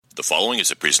The following is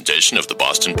a presentation of the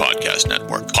Boston Podcast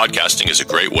Network. Podcasting is a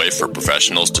great way for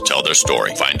professionals to tell their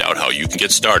story. Find out how you can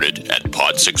get started at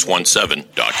pod617.com.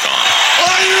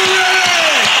 Are you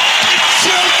ready? It's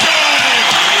showtime!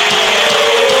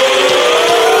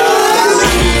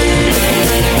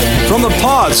 From the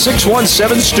Pod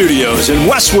 617 studios in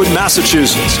Westwood,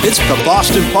 Massachusetts, it's the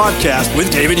Boston Podcast with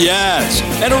David Yaz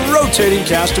and a rotating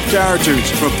cast of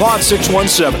characters from Pod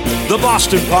 617, the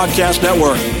Boston Podcast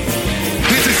Network.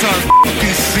 This is our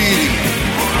f***ing city.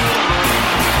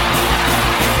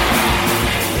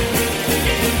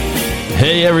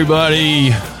 Hey, everybody.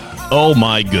 Oh,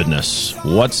 my goodness.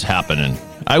 What's happening?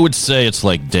 I would say it's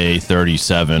like day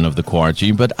 37 of the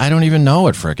quarantine, but I don't even know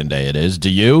what frickin' day it is. Do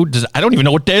you? I don't even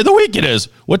know what day of the week it is.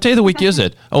 What day of the week is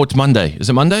it? Oh, it's Monday. Is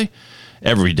it Monday?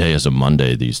 Every day is a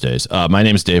Monday these days. My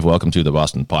name is Dave. Welcome to the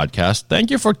Boston Podcast. Thank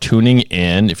you for tuning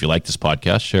in. If you like this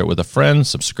podcast, share it with a friend.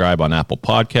 Subscribe on Apple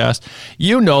Podcasts.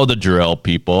 You know the drill,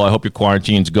 people. I hope your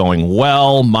quarantine's going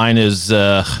well. Mine is,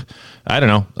 I don't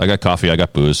know. I got coffee. I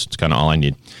got booze. It's kind of all I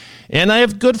need. And I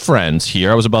have good friends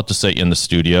here. I was about to say in the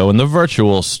studio, in the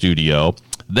virtual studio.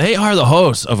 They are the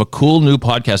hosts of a cool new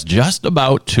podcast just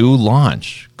about to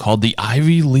launch called the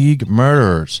Ivy League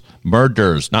Murders.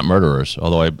 Murders, not murderers,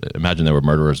 although I imagine there were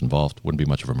murderers involved. Wouldn't be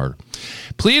much of a murder.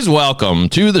 Please welcome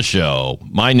to the show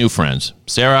my new friends,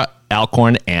 Sarah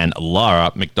Alcorn and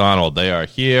Laura McDonald. They are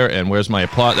here, and where's my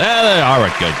applause? All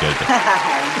right, good.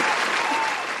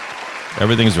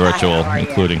 Everything's virtual,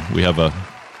 including we have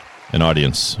an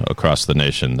audience across the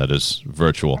nation that is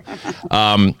virtual.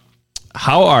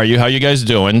 How are you? How are you guys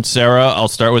doing? Sarah, I'll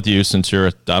start with you since you're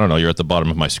at the bottom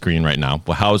of my screen right now.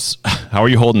 Well, how are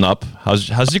you holding up? How's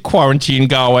your quarantine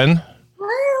going?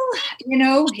 Well,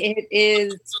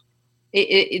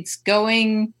 it's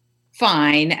going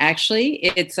fine, actually.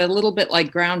 It's a little bit like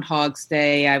Groundhog's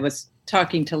Day. I was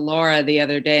talking to Laura the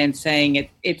other day and saying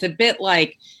it's a bit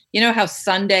like, you know how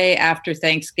Sunday after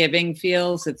Thanksgiving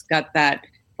feels? It's got that,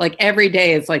 like every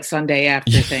day is like Sunday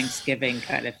after Thanksgiving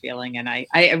kind of feeling. And I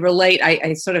relate,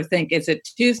 I sort of think, is it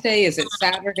Tuesday? Is it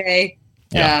Saturday?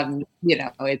 Yeah.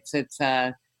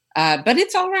 But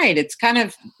it's all right. It's kind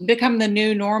of become the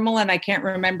new normal, and I can't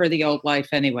remember the old life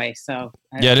anyway. So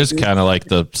yeah, it is kind of like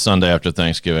the Sunday after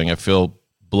Thanksgiving. I feel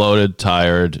bloated,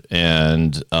 tired,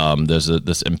 and there's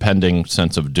this impending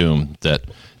sense of doom that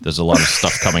there's a lot of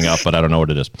stuff coming up, but I don't know what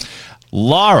it is.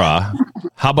 Laura,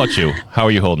 how about you? How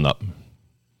are you holding up?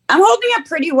 I'm holding up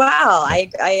pretty well. I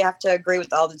have to agree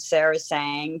with all that Sarah's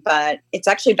saying, but it's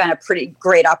actually been a pretty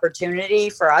great opportunity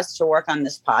for us to work on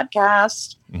this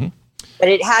podcast. Mm-hmm. But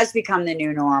it has become the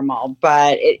new normal.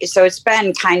 But it's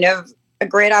been kind of a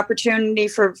great opportunity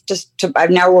I've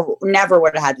never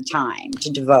would have had the time to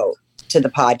devote to the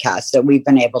podcast that we've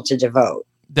been able to devote.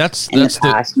 That's the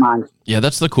past month. Yeah,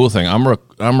 that's the cool thing. I'm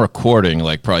recording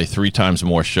like probably 3 times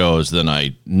more shows than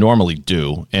I normally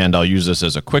do, and I'll use this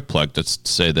as a quick plug to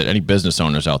say that any business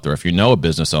owners out there, if you know a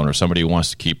business owner, somebody who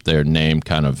wants to keep their name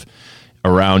kind of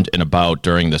around and about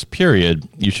during this period,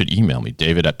 you should email me,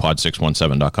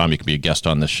 david@pod617.com. You can be a guest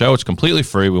on this show. It's completely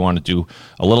free. We want to do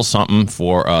a little something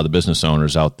for the business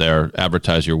owners out there.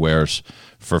 Advertise your wares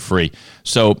for free.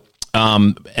 So.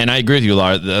 And I agree with you,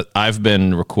 Laura, that I've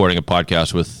been recording a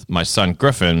podcast with my son,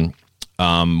 Griffin.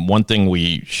 One thing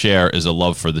we share is a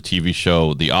love for the TV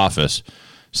show, The Office.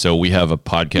 So we have a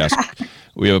podcast.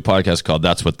 We have a podcast called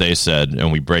That's What They Said,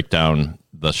 and we break down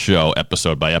the show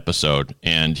episode by episode.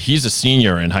 And he's a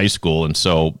senior in high school, and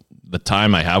so the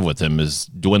time I have with him is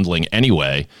dwindling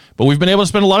anyway. But we've been able to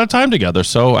spend a lot of time together.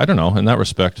 So I don't know. In that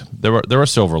respect, there are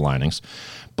silver linings.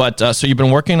 But so you've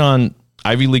been working on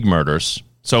Ivy League Murders.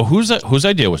 So whose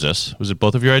idea was this? Was it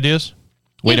both of your ideas?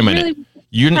 Wait a minute.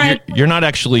 You're not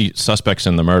actually suspects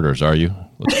in the murders, are you?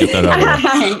 Let's get that out of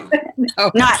there. No.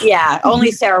 Not yet.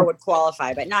 Only Sarah would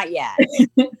qualify, but not yet.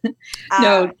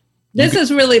 No, this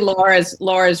is really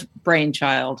Laura's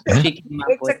brainchild. She came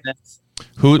up with this.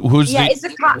 Go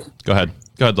ahead,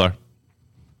 Laura.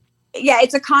 Yeah,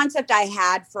 it's a concept I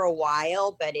had for a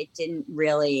while, but it didn't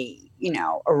really,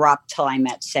 erupt till I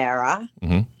met Sarah.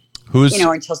 Mm-hmm.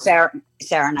 Until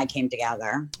Sarah and I came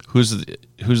together. Who's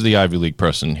the Ivy League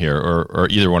person here, or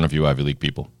either one of you Ivy League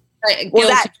people?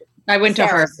 I went to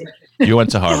Harvard. You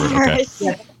went to Harvard, okay.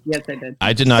 Yes, I did.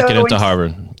 I did not get into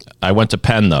Harvard. I went to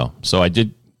Penn, though, so I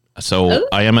did. So oh.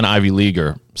 I am an Ivy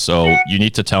Leaguer, so you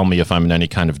need to tell me if I'm in any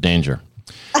kind of danger.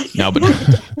 No, but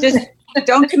just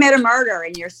don't commit a murder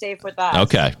and you're safe with us.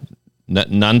 Okay.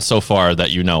 None so far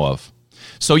that you know of.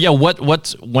 So yeah,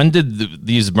 when did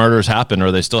these murders happen?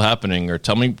 Are they still happening? Or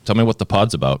tell me what the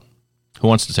pod's about. Who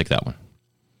wants to take that one?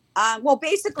 Well,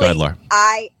 basically, Go ahead, Laura.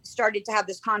 I started to have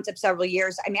this concept several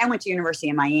years. I mean, I went to University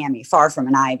of Miami, far from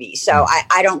an Ivy. So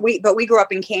but we grew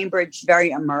up in Cambridge,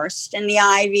 very immersed in the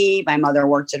Ivy. My mother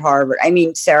worked at Harvard. I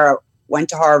mean, Sarah went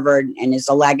to Harvard and is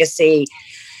a legacy.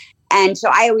 And so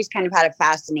I always kind of had a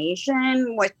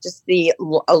fascination with just the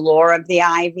allure of the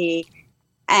Ivy.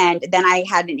 And then I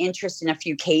had an interest in a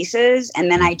few cases,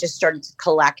 and then I just started to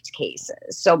collect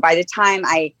cases. So by the time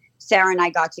Sarah and I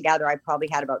got together, I probably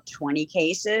had about 20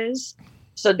 cases.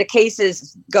 So the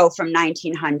cases go from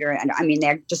 1900. And I mean,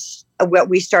 they're just what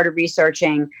we started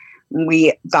researching.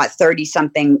 We got 30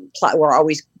 something. We're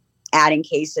always adding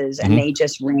cases, and they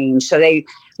just range. So they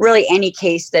really, any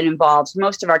case that involves,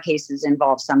 most of our cases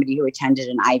involve somebody who attended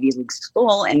an Ivy League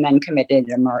school and then committed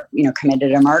a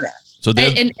murder. So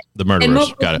they're the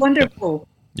murderers. Got it. Wonderful.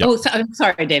 Yep. Oh, I'm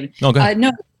sorry, David. No, go ahead.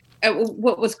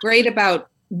 What was great about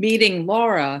meeting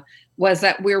Laura was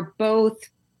that we're both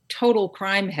total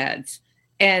crime heads.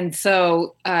 And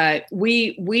so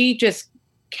we just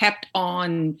kept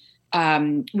on,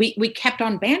 we kept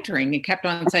on bantering and kept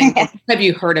on saying, have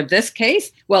you heard of this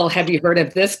case? Well, have you heard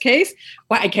of this case?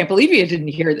 Well, I can't believe you didn't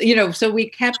hear that. So we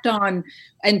kept on.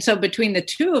 And so between the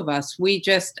two of us, we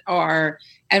just are,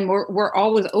 and we're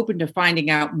always open to finding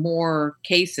out more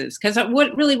cases. Because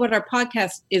what our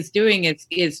podcast is doing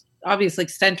is obviously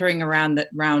centering around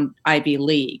Ivy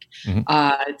League.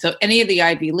 So any of the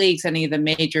Ivy Leagues, any of the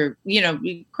major,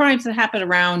 crimes that happen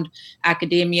around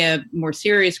academia, more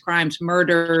serious crimes,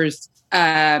 murders,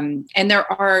 and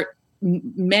there are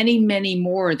many, many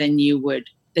more than you would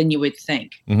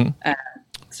think.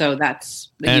 So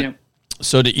that's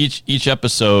So to each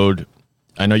episode,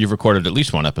 I know you've recorded at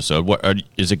least one episode.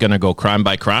 Is it going to go crime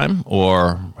by crime,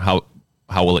 or how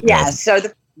will it go? Yeah. So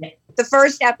the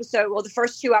first episode, the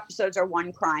first two episodes are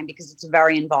one crime because it's a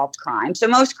very involved crime. So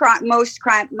most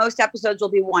episodes will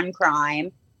be one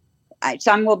crime.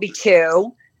 Some will be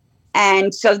two.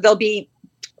 And so there'll be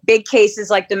big cases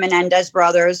like the Menendez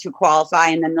brothers who qualify.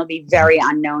 And then there'll be very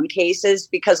unknown cases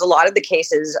because a lot of the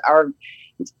cases are,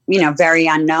 very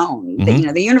unknown.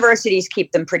 The universities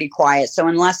keep them pretty quiet. So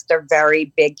unless they're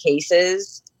very big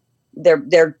cases,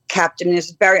 they're kept. And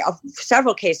there's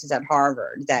several cases at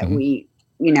Harvard that we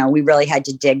really had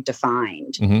to dig to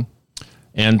find.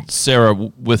 And Sarah,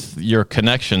 with your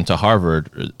connection to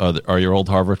Harvard, are your old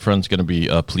Harvard friends going to be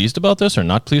pleased about this or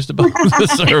not pleased about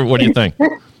this? Or what do you think?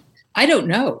 I don't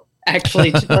know,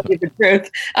 actually, to tell you the truth.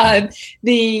 I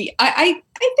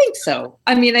think so.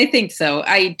 I mean, I think so.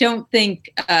 I don't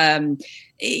think, when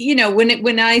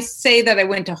I say that I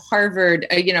went to Harvard,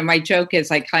 my joke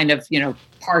is I kind of,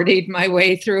 partied my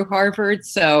way through Harvard.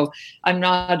 So I'm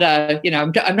not,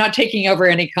 I'm not taking over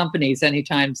any companies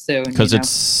anytime soon. Because it's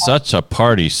such a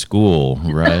party school,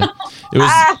 right? It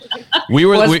was.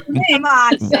 Come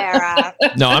on, Sarah.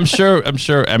 No, I'm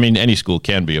sure. I mean, any school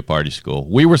can be a party school.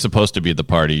 We were supposed to be the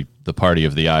party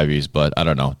of the Ivies, but I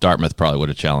don't know. Dartmouth probably would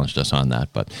have challenged us on that,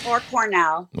 or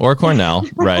Cornell,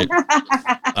 right?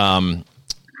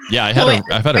 Yeah,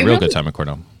 I've had a real good time at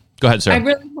Cornell. Go ahead, Sarah. I'm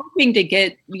really hoping to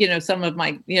get, some of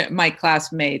my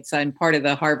classmates. I'm part of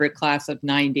the Harvard class of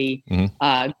 90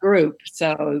 group.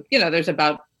 So, there's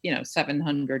about,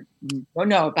 700,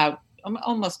 about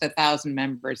almost 1,000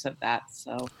 members of that.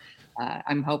 So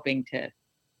I'm hoping to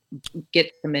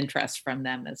get some interest from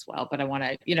them as well. But I want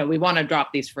to, we want to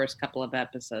drop these first couple of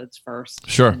episodes first.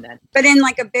 Sure. But in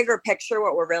like a bigger picture,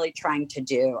 what we're really trying to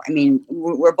do, I mean,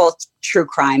 we're both true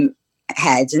crime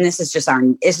heads, and this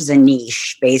is a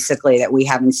niche basically that we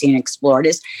haven't seen explored.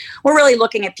 Is we're really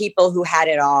looking at people who had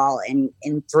it all, and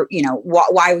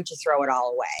why would you throw it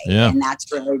all away? Yeah. And that's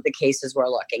really the cases we're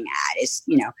looking at. Is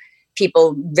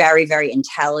people, very, very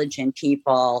intelligent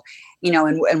people,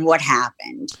 and what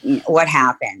happened.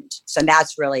 So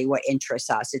that's really what interests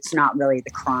us. It's not really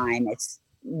the crime; it's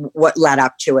what led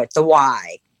up to it, the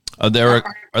why. Are there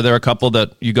a couple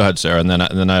that you go ahead, Sarah, and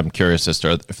then I'm curious as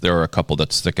to if there are a couple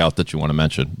that stick out that you want to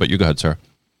mention. But you go ahead, Sarah.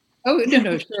 Oh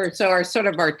no, sure. So our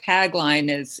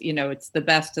tagline is, it's the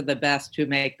best of the best who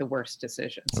make the worst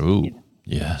decisions. Ooh,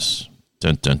 yes.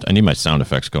 Dun, dun. I need my sound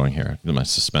effects going here. My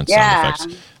suspense sound effects.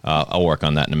 I'll work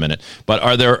on that in a minute. But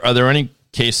are there any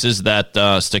cases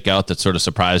that stick out that sort of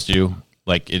surprised you?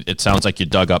 Like it sounds like you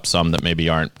dug up some that maybe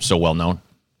aren't so well known.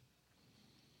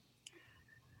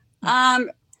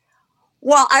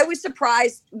 Well, I was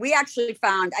surprised.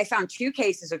 I found two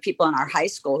cases of people in our high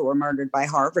school who were murdered by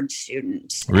Harvard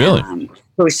students. Really?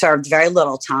 Who served very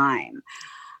little time.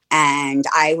 And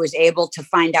I was able to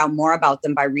find out more about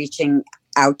them by reaching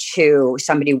out to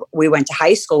somebody we went to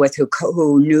high school with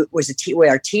who knew was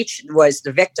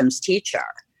the victim's teacher.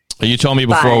 You told me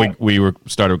before we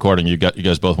started recording, you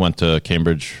guys both went to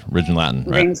Cambridge, Ridge and Latin,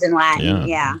 right? Ridge and Latin,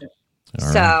 yeah.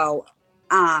 Right. So,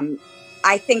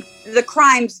 I think the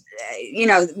crimes,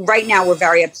 right now we're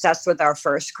very obsessed with our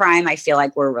first crime. I feel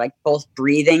like we're like both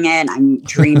breathing it. I'm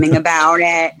dreaming about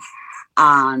it,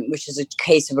 which is a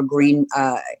case of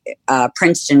a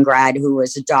Princeton grad who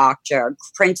was a doctor,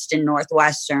 Princeton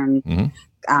Northwestern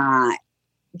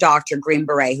Dr. Green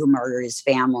Beret, who murdered his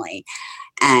family.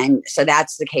 And so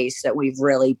that's the case that we've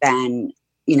really been,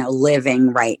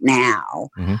 living right now.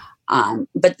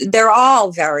 But they're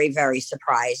all very, very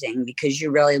surprising because you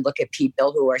really look at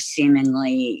people who are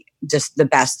seemingly just the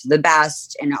best of the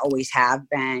best and always have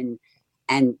been.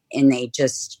 And they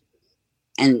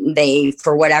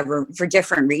for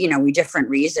different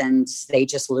reasons, they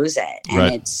just lose it.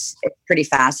 And it's pretty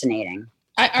fascinating.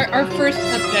 Our first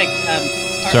subject.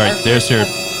 There's your.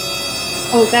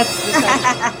 Oh, that's the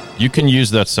sound. You can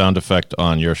use that sound effect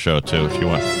on your show too if you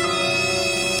want.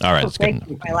 All right, it's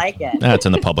good. I like it. It's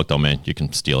in the public domain. You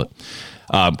can steal it.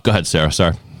 Go ahead, Sarah.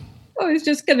 Sorry. I was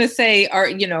just going to say,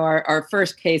 our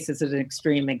first case is an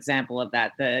extreme example of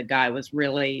that. The guy was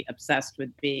really obsessed with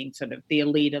being sort of the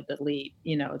elite of the elite.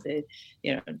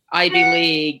 Ivy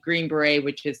League, Green Beret,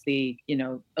 which is the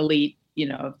elite,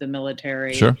 of the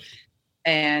military. Sure.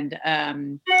 And I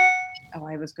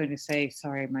was going to say,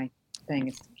 sorry, my thing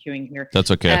is queuing here. That's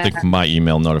okay. I think my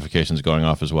email notification is going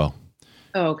off as well.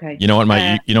 Oh, okay. You know what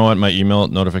my email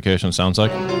notification sounds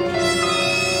like?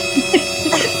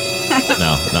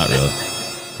 No, not really.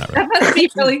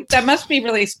 That must be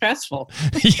really stressful.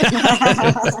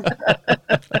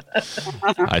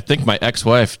 I think my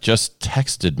ex-wife just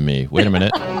texted me. Wait a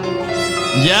minute.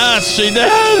 Yes, she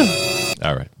did.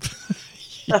 All right.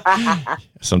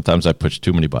 Sometimes I push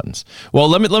too many buttons. Well,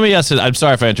 let me ask it. I'm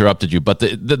sorry if I interrupted you, but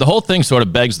the whole thing sort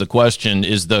of begs the question: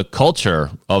 is the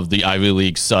culture of the Ivy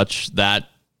League such that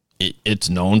it's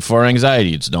known for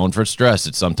anxiety, it's known for stress,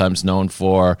 it's sometimes known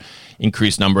for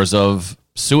increased numbers of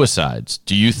suicides?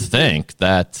 Do you think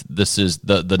that this is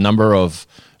the number of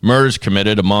murders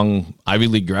committed among Ivy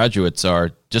League graduates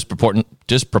are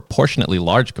disproportionately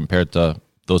large compared to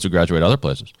those who graduate other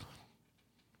places?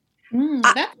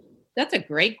 That's a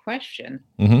great question.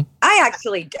 Mm-hmm. I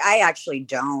actually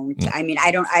don't. Mm-hmm. I mean,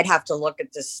 I'd have to look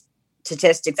at the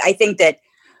statistics. I think that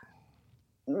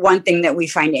one thing that we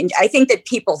find, I think that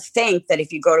people think that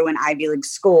if you go to an Ivy League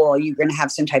school, you're going to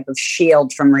have some type of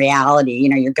shield from reality.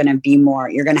 You're going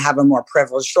to have a more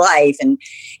privileged life. And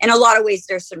in a lot of ways,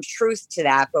 there's some truth to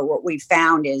that. But what we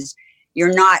found is you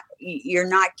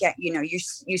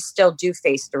still do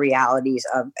face the realities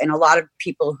of, and a lot of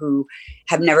people who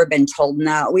have never been told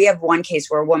no. We have one case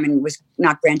where a woman was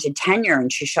not granted tenure and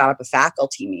she shot up a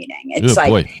faculty meeting. It's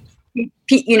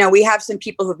we have some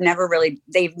people who've never really,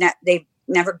 they've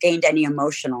never gained any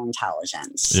emotional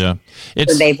intelligence. Yeah.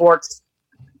 So they've worked.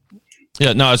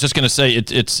 Yeah, no, I was just going to say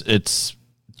it's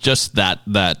just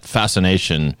that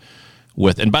fascination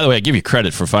with, and by the way, I give you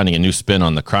credit for finding a new spin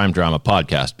on the crime drama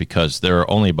podcast because there are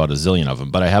only about a zillion of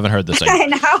them, but I haven't heard this. I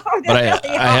know, but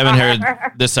I haven't heard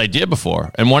this idea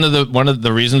before. And one of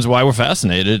the reasons why we're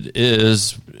fascinated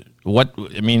is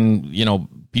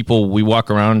people, we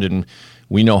walk around and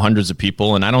we know hundreds of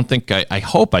people, and I don't think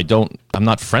I'm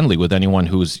not friendly with anyone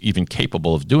who's even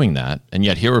capable of doing that. And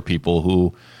yet here are people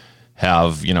who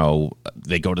have,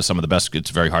 they go to some of the best,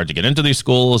 it's very hard to get into these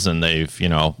schools, and they've,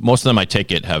 most of them, I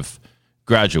take it, have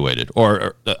graduated,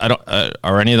 or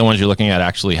are any of the ones you're looking at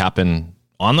actually happen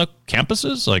on the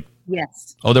campuses? Like,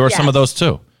 yes. Oh, there were some of those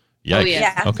too. Yikes. Oh,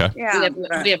 yeah. Okay. Yeah.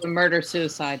 We have a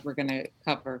murder-suicide we're going to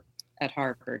cover at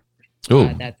Harvard. Ooh,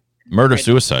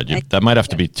 murder-suicide. That might have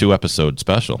to be 2-episode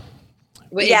special.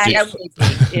 Well,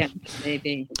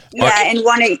 maybe. Yeah, and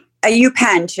one at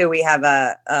UPenn too. We have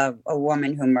a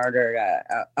woman who murdered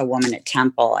a woman at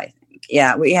Temple, I think.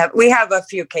 Yeah, we have a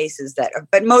few cases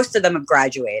but most of them have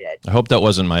graduated. I hope that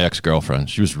wasn't my ex-girlfriend.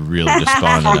 She was really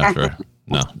despondent after.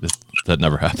 No, that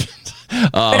never happened.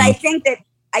 But I think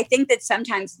that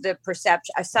sometimes the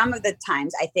perception, some of the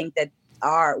times, I think that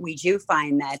we do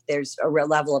find that there's a real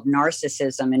level of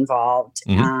narcissism involved,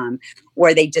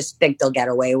 where they just think they'll get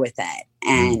away with it,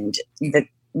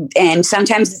 and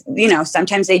sometimes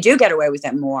they do get away with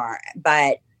it more,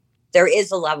 but there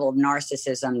is a level of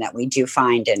narcissism that we do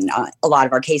find in a lot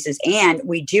of our cases. And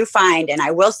we do find, and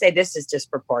I will say this is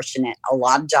disproportionate, a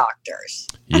lot of doctors.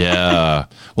 Yeah.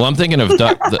 Well, I'm thinking of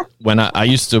when I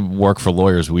used to work for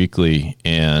Lawyers Weekly,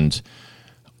 and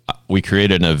we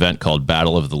created an event called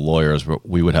Battle of the Lawyers, where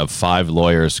we would have 5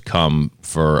 lawyers come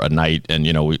for a night, and,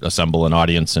 we assemble an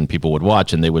audience and people would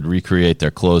watch, and they would recreate their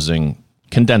closing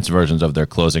condensed versions of their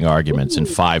closing arguments in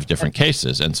 5 different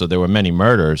cases. And so there were many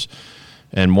murders.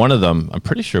 And one of them, I'm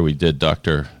pretty sure we did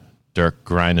Dr. Dirk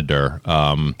Greinader.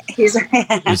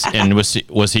 And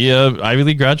was he a Ivy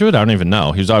League graduate? I don't even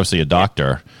know. He was obviously a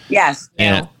doctor. Yes.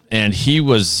 And he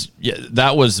was,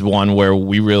 that was one where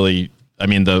we really, I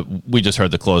mean, we just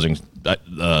heard the closing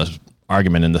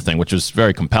argument in the thing, which was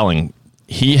very compelling.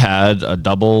 He had a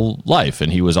double life,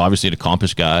 and he was obviously an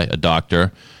accomplished guy, a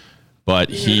doctor, but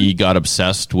he got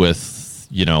obsessed with,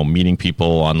 meeting people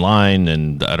online,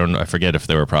 and I don't know, I forget if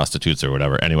they were prostitutes or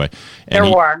whatever. Anyway, there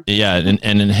were. Yeah, and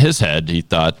in his head, he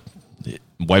thought,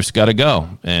 wife's got to go,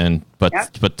 but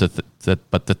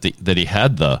that he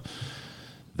had the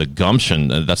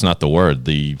gumption, that's not the word,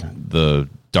 the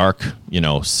dark,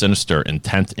 sinister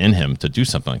intent in him to do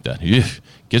something like that.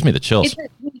 Gives me the chills.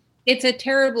 It's a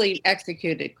terribly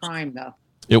executed crime, though.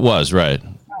 It was, right.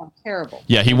 Oh, terrible.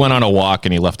 Yeah, he went on a walk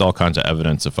and he left all kinds of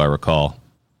evidence, if I recall.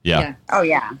 Yeah. Oh,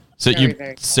 yeah. So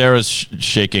very Sarah's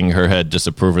shaking her head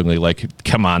disapprovingly, like,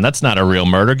 come on, that's not a real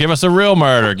murder. Give us a real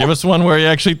murder. Give us one where he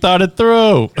actually thought it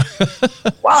through.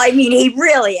 Well,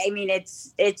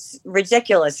 it's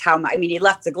ridiculous he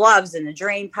left the gloves in the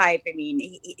drain pipe. I mean,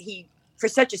 he for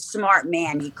such a smart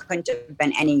man, he couldn't have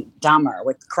been any dumber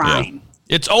with crime.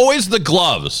 Yeah. It's always the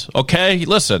gloves, okay?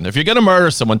 Listen, if you're going to murder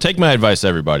someone, take my advice,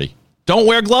 everybody. Don't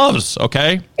wear gloves,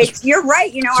 okay? You're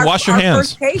right. Wash your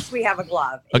hands. First case, we have a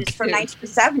glove. It's from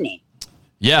 1970.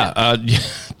 Yeah,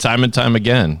 time and time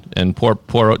again. And not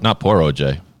poor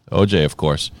OJ. OJ, of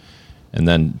course. And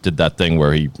then did that thing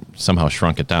where he somehow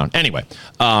shrunk it down. Anyway,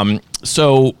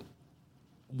 so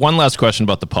one last question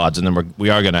about the pods, and then we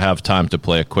are going to have time to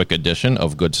play a quick edition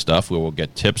of Good Stuff, where we'll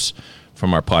get tips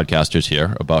from our podcasters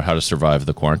here about how to survive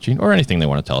the quarantine or anything they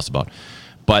want to tell us about.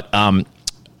 But on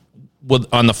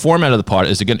the format of the pod,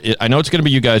 I know it's going to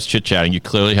be you guys chit-chatting. You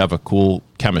clearly have a cool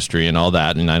chemistry and all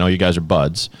that, and I know you guys are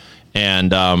buds.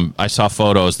 And I saw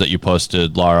photos that you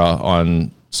posted, Laura,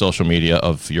 on social media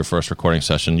of your first recording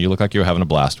session. You look like you were having a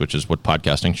blast, which is what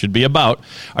podcasting should be about.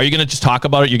 Are you going to just talk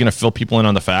about it? You're going to fill people in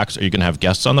on the facts? Are you going to have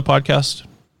guests on the podcast?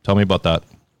 Tell me about that.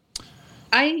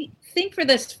 I think for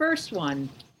this first one,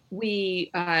 we're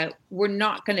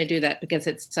not going to do that because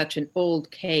it's such an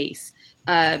old case.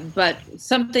 But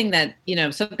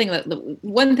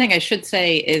one thing I should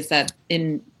say is that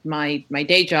in my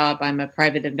day job, I'm a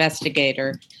private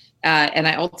investigator, and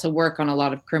I also work on a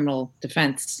lot of criminal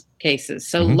defense cases.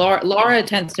 So Laura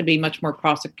tends to be much more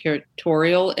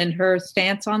prosecutorial in her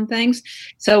stance on things.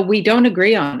 So we don't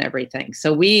agree on everything.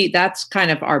 So that's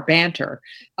kind of our banter.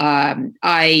 That's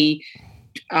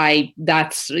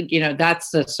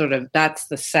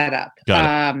the setup.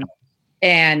 But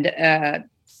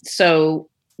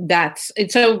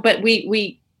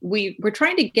we're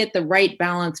trying to get the right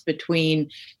balance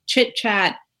between chit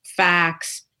chat,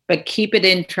 facts, but keep it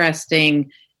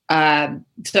interesting.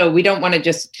 So we don't want to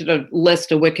just sort of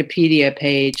list a Wikipedia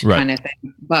page kind of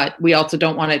thing, but we also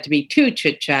don't want it to be too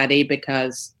chit chatty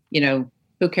because, who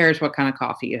cares what kind of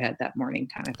coffee you had that morning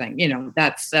kind of thing.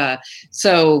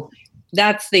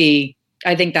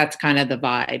 I think that's kind of the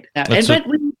vibe. But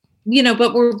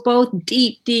we're both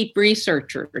deep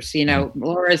researchers.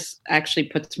 Laura's actually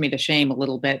puts me to shame a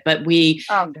little bit, but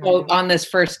on this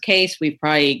first case, we've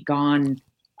probably gone.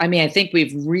 I think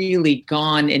we've really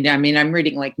gone into. I'm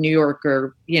reading like New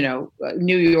Yorker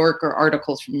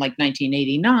articles from like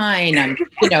 1989.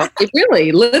 It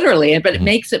really, literally, but it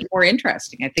makes it more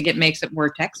interesting. I think it makes it more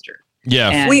textured.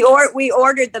 Yeah, and we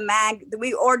ordered the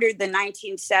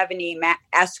 1970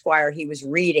 Esquire he was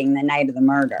reading the night of the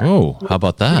murder. Oh, how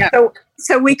about that? Yeah.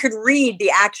 So we could read the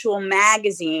actual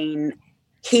magazine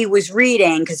he was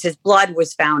reading because his blood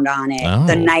was found on it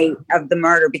the night of the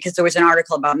murder because there was an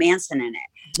article about Manson in it.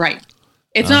 Right.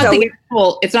 It's not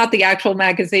the actual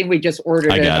magazine. We just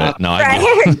ordered it. I got it. No,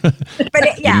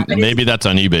 but maybe that's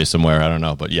on eBay somewhere. I don't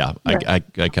know, but yeah, I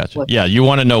catch it. Yeah, you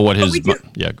want to know what his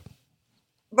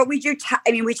But we do.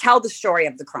 We tell the story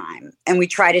of the crime, and we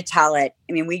try to tell it.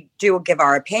 We do give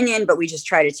our opinion, but we just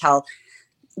try to tell.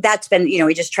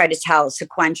 We just try to tell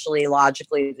sequentially,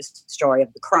 logically, the story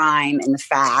of the crime and the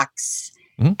facts,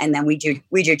 and then we do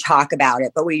talk about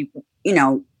it. But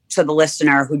so the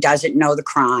listener who doesn't know the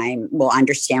crime will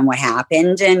understand what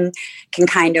happened and can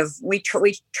kind of we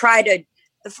try to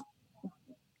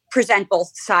present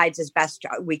both sides as best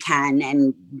we can,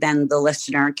 and then the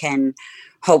listener can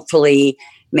hopefully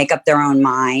make up their own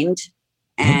mind.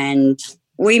 And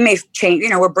we may change,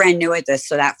 we're brand new at this,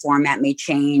 so that format may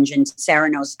change. And Sarah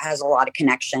has a lot of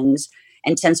connections.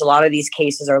 And since a lot of these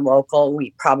cases are local,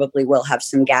 we probably will have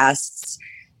some guests.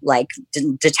 like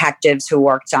detectives who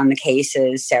worked on the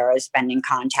cases Sarah's been in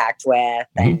contact with.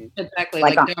 And exactly.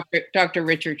 Like Dr.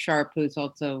 Richard Sharp, who's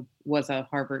also was a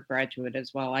Harvard graduate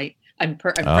as well. I'm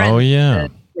friends. Oh, yeah.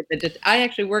 I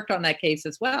actually worked on that case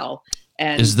as well.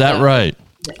 And is that right?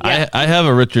 Yeah. I have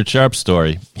a Richard Sharp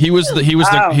story. He was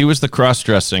the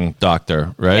cross-dressing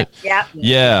doctor, right?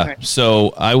 Yeah. Right.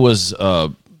 So I was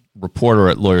a reporter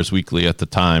at Lawyers Weekly at the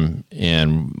time,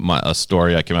 and a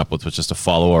story I came up with was just to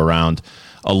follow around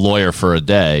a lawyer for a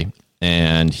day,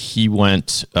 and he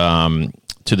went to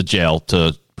the jail,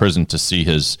 to prison, to see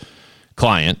his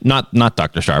client. Not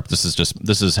Dr. Sharp.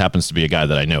 This happens to be a guy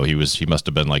that I know. He must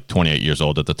have been like 28 years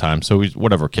old at the time. So he's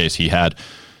whatever case he had.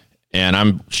 And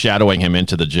I'm shadowing him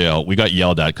into the jail. We got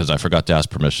yelled at because I forgot to ask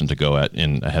permission to go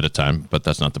in ahead of time, but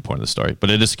that's not the point of the story. But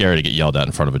it is scary to get yelled at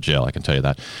in front of a jail, I can tell you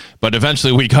that. But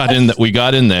eventually we got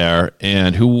in there,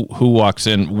 and who walks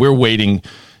in? We're waiting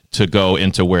to go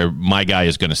into where my guy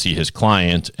is going to see his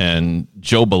client, and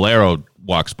Joe Bolero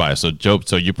walks by. So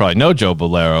you probably know Joe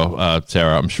Bolero,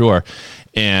 Sarah, I'm sure,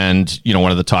 and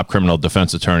one of the top criminal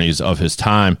defense attorneys of his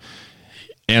time.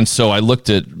 And so I looked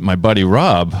at my buddy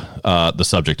Rob, the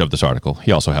subject of this article.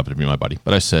 He also happened to be my buddy.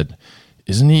 But I said,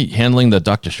 "Isn't he handling the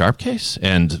Dr. Sharp case?"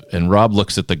 And Rob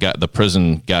looks at the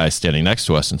prison guy standing next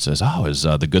to us and says, "Oh, is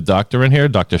the good doctor in here,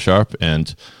 Dr. Sharp?"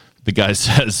 And the guy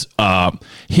says,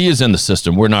 "He is in the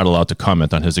system. We're not allowed to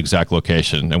comment on his exact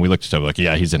location." And we looked at each other like,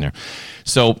 "Yeah, he's in there."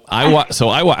 So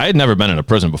I had never been in a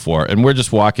prison before, and we're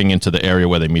just walking into the area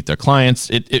where they meet their clients.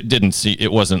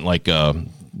 It wasn't like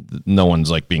no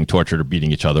one's like being tortured or beating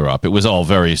each other up. It was all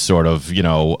very sort of,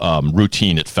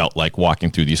 routine. It felt like walking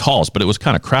through these halls, but it was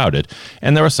kind of crowded.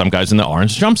 And there were some guys in the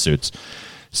orange jumpsuits.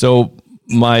 So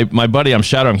my buddy I'm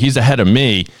shadowing, he's ahead of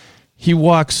me. He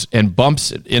walks and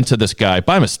bumps into this guy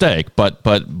by mistake, but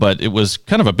it was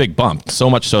kind of a big bump. So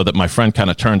much so that my friend kind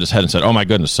of turned his head and said, "Oh my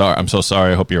goodness, sorry. I'm so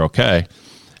sorry. I hope you're okay."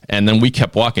 And then we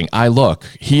kept walking. I look,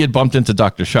 he had bumped into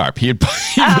Dr. Sharp. He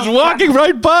was walking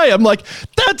right by. I'm like,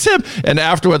 "That's him." And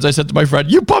afterwards I said to my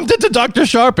friend, "You bumped into Dr.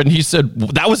 Sharp?" And he said,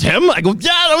 "That was him?" I go,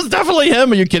 "Yeah, that was definitely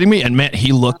him. Are you kidding me?" And man,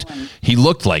 he looked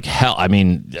like hell. I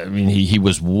mean, he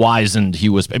was wizened. He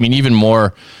was, even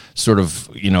more sort of,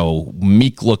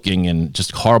 meek looking and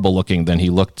just horrible looking than he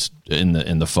looked in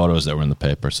the photos that were in the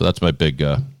paper. So that's my big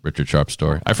Richard Sharp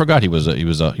story. I forgot he was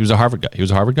a Harvard guy. He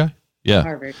was a Harvard guy? Yeah.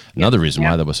 Harvard. Another reason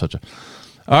why that was such a...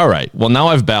 All right. Well, now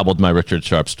I've babbled my Richard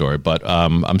Sharp story, but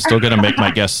I'm still going to make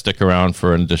my guests stick around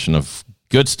for an edition of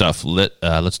good stuff.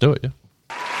 Let's do it. Yeah.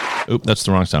 Oop, that's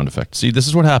the wrong sound effect. See, this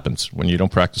is what happens when you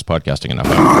don't practice podcasting enough.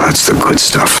 Oh, that's the good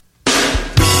stuff.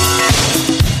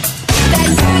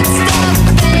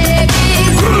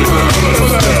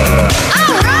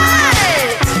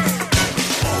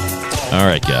 All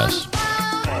right, guys.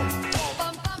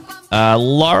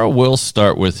 Laura, we'll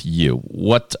start with you.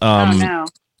 What?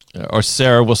 Or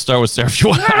Sarah, we'll start with Sarah if you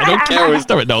want. I don't care. We'll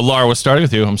start with, no, Laura, we're starting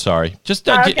with you. I'm sorry. Just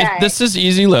this is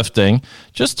easy lifting.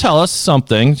 Just tell us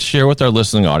something. Share with our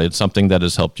listening audience something that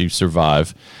has helped you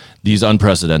survive these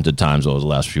unprecedented times over the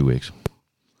last few weeks.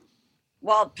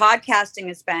 Well, podcasting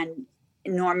has been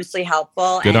enormously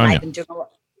helpful. Good and on you. I've been doing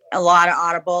a lot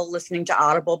of listening to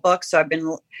Audible books. So I've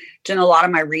been doing a lot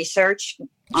of my research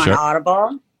on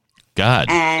Audible. God.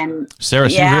 And Sarah,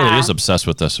 she really is obsessed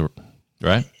with this,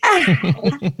 right?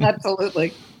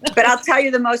 Absolutely. But I'll tell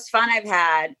you, the most fun I've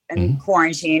had in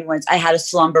quarantine was I had a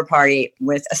slumber party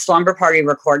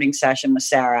recording session with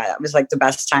Sarah. That was like the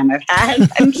best time I've had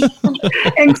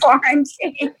in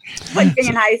quarantine, like being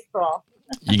in high school.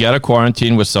 You got to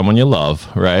quarantine with someone you love,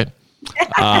 right?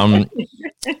 How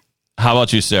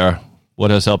about you, Sarah?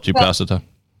 What has helped you pass the time?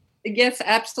 Yes,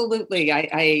 absolutely. The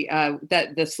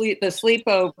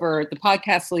sleepover, the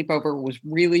podcast sleepover was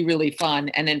really, really fun.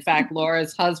 And in fact,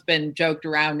 Laura's husband joked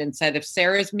around and said, "If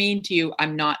Sarah's mean to you,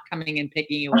 I'm not coming and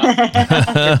picking you up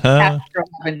after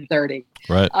 11:30."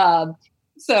 Right.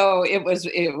 So it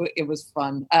was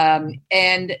fun.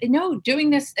 And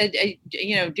doing this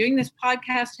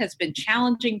podcast has been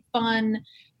challenging, fun,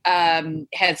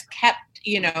 has kept,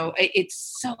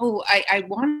 it's so, I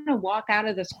want to walk out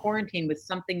of this quarantine with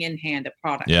something in hand, a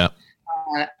product. Yeah.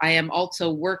 I am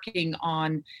also working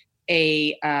on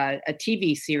a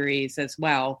TV series as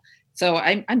well. So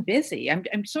I'm busy.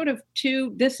 I'm sort of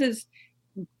this has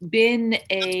been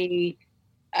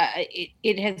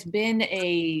it has been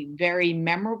a very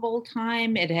memorable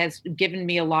time. It has given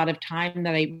me a lot of time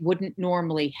that I wouldn't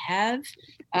normally have.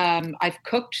 I've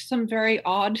cooked some very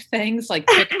odd things like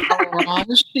chicken a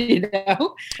l'orange,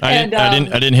 I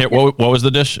didn't hear what was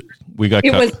the dish we got.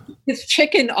 It's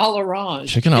chicken a l'orange.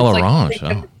 Chicken a l'orange.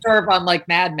 Serve on like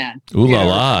Mad Men. Ooh la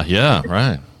la, yeah,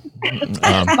 right.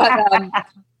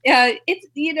 Yeah,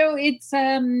 it's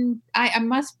I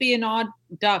must be an odd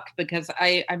duck because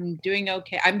I'm doing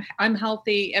okay. I'm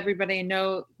healthy. Everybody I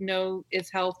know is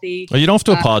healthy. Well, you don't have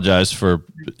to apologize for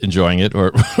enjoying it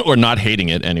or not hating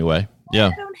it anyway. Yeah.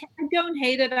 I don't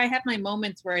hate it. I have my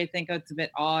moments where I think it's a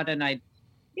bit odd, and I'd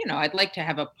like to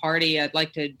have a party. I'd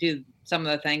like to do some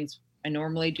of the things I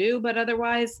normally do, but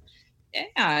otherwise,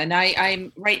 yeah. And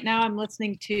I'm right now I'm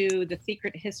listening to The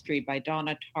Secret History by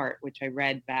Donna Tartt, which I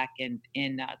read back in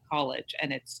college,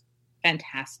 and it's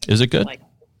fantastic. Is it good?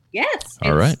 Yes.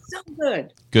 All right. So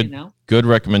good. Good. Good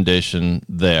recommendation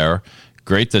there.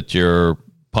 Great that you're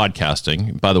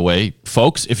podcasting. By the way,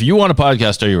 folks, if you want a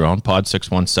podcast of your own,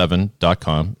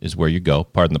 pod617.com is where you go.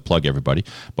 Pardon the plug, everybody.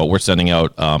 But we're sending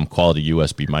out quality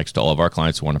USB mics to all of our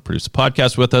clients who want to produce a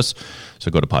podcast with us.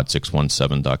 So go to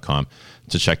pod617.com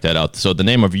to check that out. So the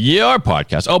name of your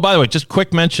podcast. Oh, by the way, just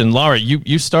quick mention, Laura,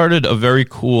 you started a very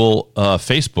cool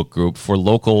Facebook group for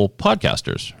local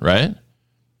podcasters, right?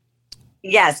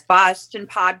 Yes, Boston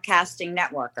Podcasting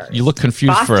Networkers. You look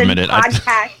confused Boston for a minute. I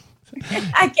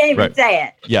can't even say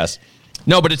it. Yes.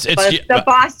 No, but it's the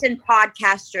Boston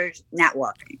Podcasters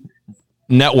Networking.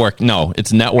 Network. No,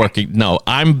 it's networking. No,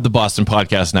 I'm the Boston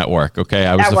Podcast Network. Okay.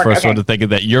 I was the first one to think of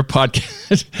that. Your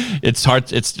podcast, it's hard.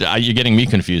 You're getting me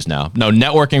confused now. No,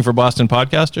 networking for Boston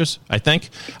podcasters, I think.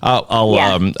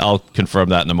 I'll confirm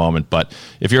that in a moment. But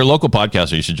if you're a local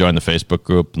podcaster, you should join the Facebook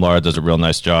group. Laura does a real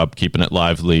nice job keeping it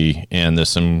lively, and there's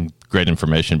some great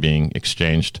information being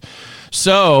exchanged.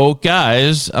 So,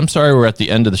 guys, I'm sorry we're at the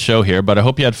end of the show here, but I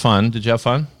hope you had fun. Did you have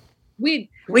fun? We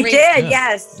did,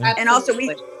 yes. Yeah. And also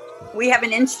we have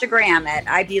an Instagram at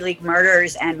Ivy League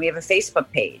Murders, and we have a Facebook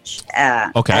page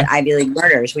at Ivy League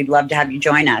Murders. We'd love to have you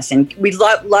join us. And we'd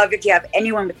love if you have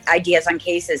anyone with ideas on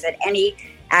cases at any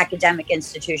academic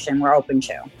institution we're open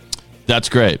to. That's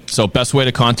great. So best way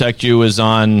to contact you is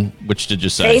on, which did you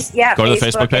say? Go to the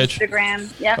Facebook page?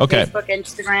 Instagram. Yeah, okay. Facebook,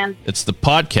 Instagram. It's the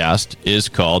podcast is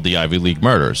called The Ivy League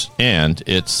Murders, and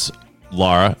it's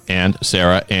Laura and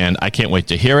Sarah, and I can't wait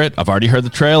to hear it. I've already heard the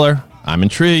trailer. I'm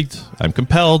intrigued. I'm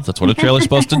compelled. That's what a trailer's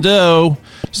supposed to do.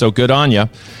 So good on you.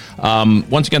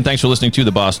 Once again, thanks for listening to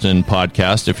the Boston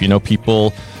Podcast. If you know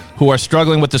people who are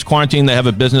struggling with this quarantine, they have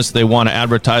a business they want to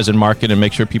advertise and market and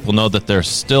make sure people know that they're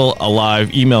still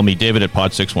alive, email me, David at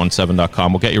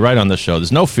pod617.com. We'll get you right on the show.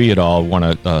 There's no fee at all. We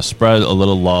want to spread a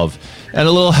little love and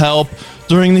a little help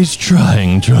during these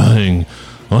trying,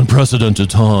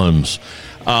 unprecedented times.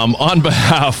 On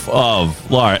behalf of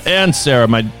Laura and Sarah,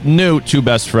 my new two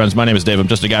best friends, my name is Dave. I'm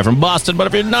just a guy from Boston, but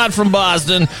if you're not from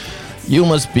Boston, you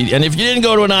must be, and if you didn't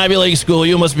go to an Ivy League school,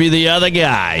 you must be the other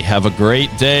guy. Have a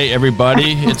great day,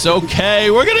 everybody. It's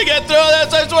okay. We're going to get through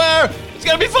this, I swear. It's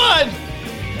going to be fun.